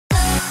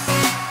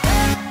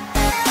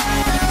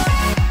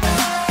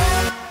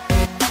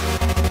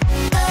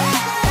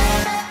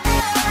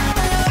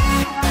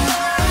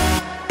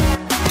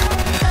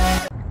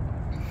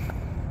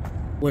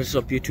What is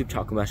up, YouTube?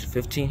 Taco Master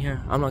 15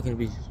 here. I'm not gonna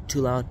be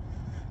too loud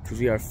because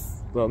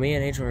me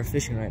and Angel are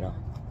fishing right now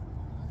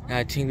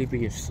at Tingley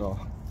Beach. So,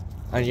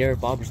 and your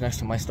bobber's next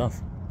to my stuff.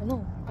 I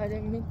know. I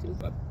didn't mean to.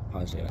 But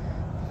pause it.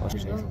 Pause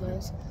it. No,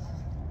 guys.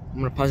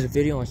 I'm gonna pause the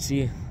video and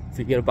see if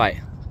we get a bite.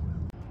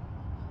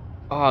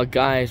 Oh,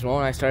 guys,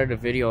 when I started the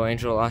video,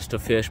 Angel lost a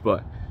fish,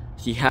 but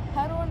he had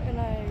one, and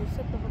I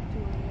set the hook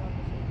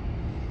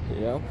to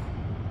it. Yep.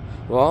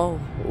 Well,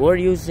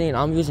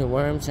 I'm using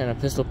worms and a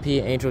Pistol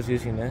Pete. Angel's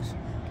using this.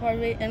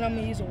 Target, and I'm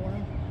gonna use a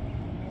worm.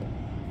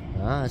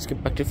 Let's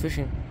get back to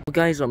fishing. Well,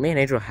 guys, me and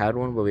Angel had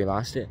one, but we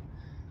lost it.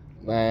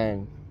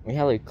 And we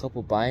had like a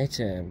couple bites,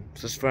 and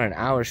just for an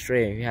hour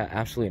straight, we had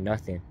absolutely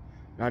nothing.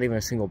 Not even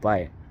a single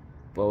bite.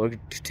 But we're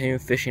continuing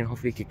fishing.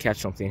 Hopefully we can catch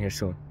something here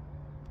soon.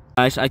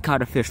 Guys, I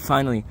caught a fish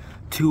finally.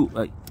 For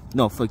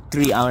like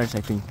 3 hours,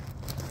 I think.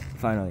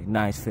 Finally,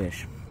 nice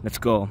fish. Let's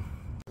go.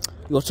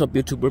 What's up,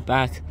 YouTube? We're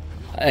back.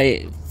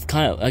 I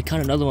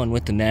caught another one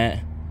with the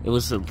net. It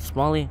was a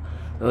smallie.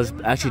 It was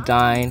actually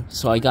dying,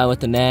 so I got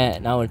with the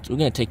net. Now we're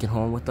gonna take it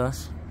home with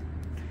us.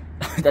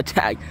 The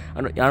tag,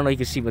 I don't know if you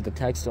can see, but the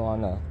tag's still on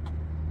the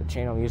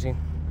chain I'm using.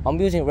 I'm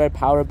using red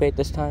power bait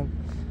this time.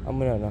 I'm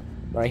gonna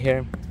right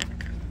here.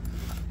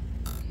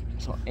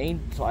 So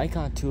I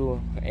got two.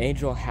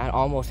 Angel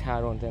almost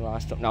had one, then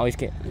lost him. Now looks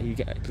like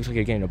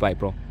you're getting a bite,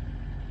 bro.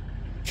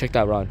 Check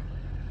that rod.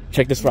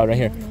 Check this rod right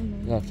here.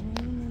 Left.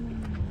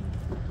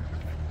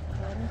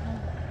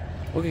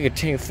 We're gonna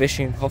continue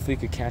fishing. Hopefully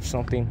we could catch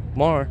something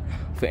more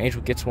if Angel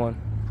gets one.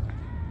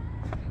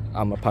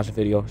 I'm gonna pause the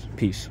video.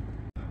 Peace.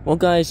 Well,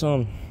 guys,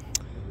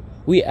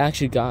 we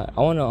actually got.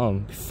 I wanna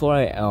before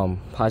I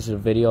pause the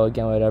video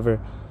again, whatever.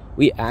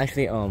 We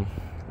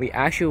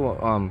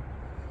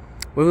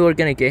were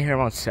gonna get here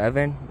around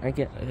 7. I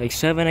guess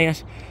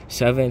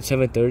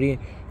 7:30.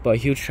 But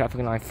huge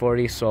traffic on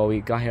I-40, so we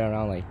got here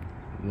around like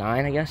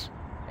 9, I guess.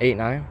 8,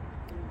 9.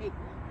 8.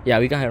 Yeah,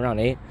 we got here around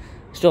 8.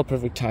 Still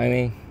perfect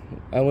timing.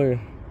 And we're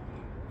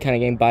kind of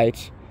getting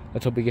bites.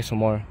 Let's hope we get some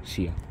more.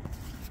 See ya.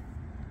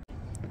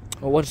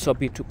 Oh, what's up,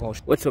 YouTube? Oh,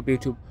 what's up,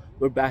 YouTube?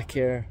 We're back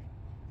here.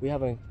 We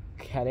haven't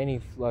had any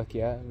luck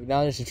yet.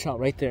 Now there's a trout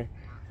right there.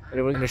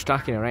 They're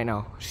stocking it right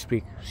now.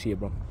 Speak. See ya,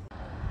 bro.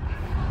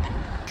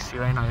 See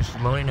right now, it's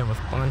loading it with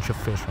a bunch of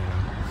fish right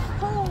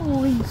now.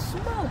 Holy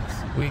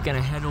smokes! We're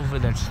gonna head over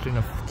there just in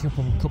a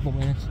couple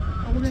minutes.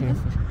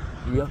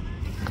 Yep.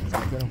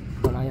 Get him.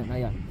 Oh, not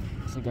yet.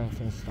 So we're gonna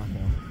finish stocking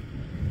it.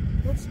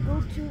 Let's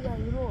go to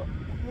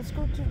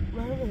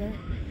right over there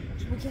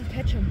so we can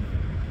catch him.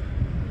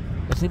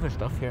 Let's leave our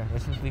stuff here.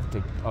 Let's just leave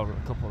a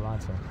couple of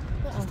rods here.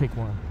 Just take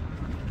one.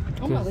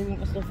 I'm not leaving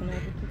my stuff in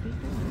there.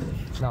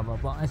 No,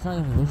 but it's not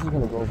even. We're just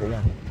gonna go over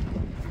there.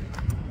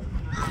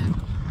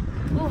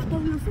 Oh, I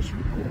thought we were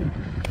fishing.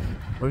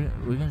 We're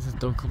gonna just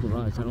throw a couple of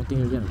rods. I don't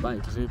think we're gonna bite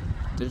because they're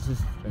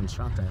just in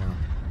shot right now.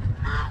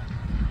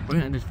 We're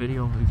gonna end this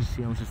video. You can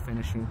see I'm just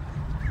finishing.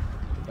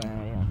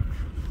 Yeah.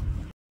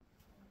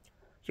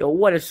 Yo,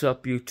 what is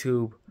up,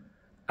 YouTube?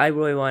 I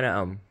really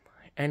wanna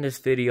end this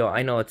video.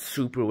 I know it's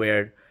super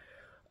weird.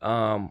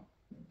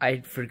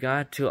 I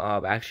forgot to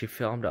actually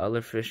film the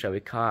other fish that we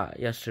caught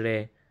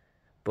yesterday.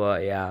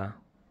 But yeah.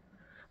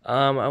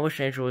 I wish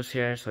Angel was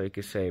here so he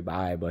could say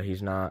bye, but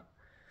he's not.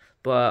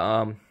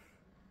 But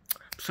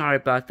sorry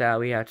about that.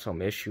 We had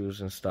some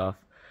issues and stuff.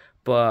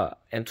 But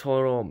in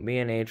total, me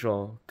and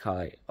Angel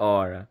caught,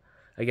 or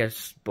I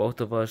guess both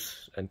of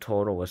us in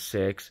total was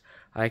 6.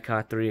 I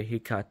caught 3, he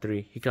caught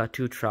 3. He caught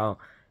 2 trout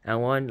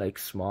and 1 like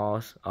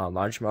small,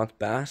 largemouth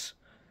bass.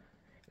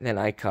 And then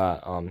I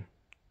caught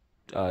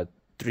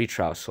 3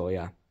 trout. So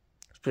yeah,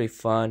 it's pretty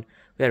fun.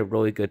 We had a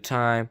really good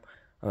time.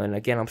 And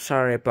again, I'm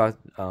sorry about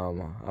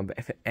I'm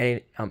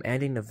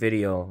ending the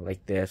video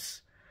like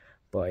this.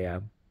 But yeah,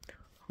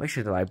 make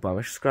sure to like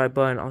button, subscribe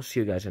button. I'll see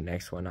you guys in the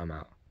next one. I'm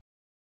out.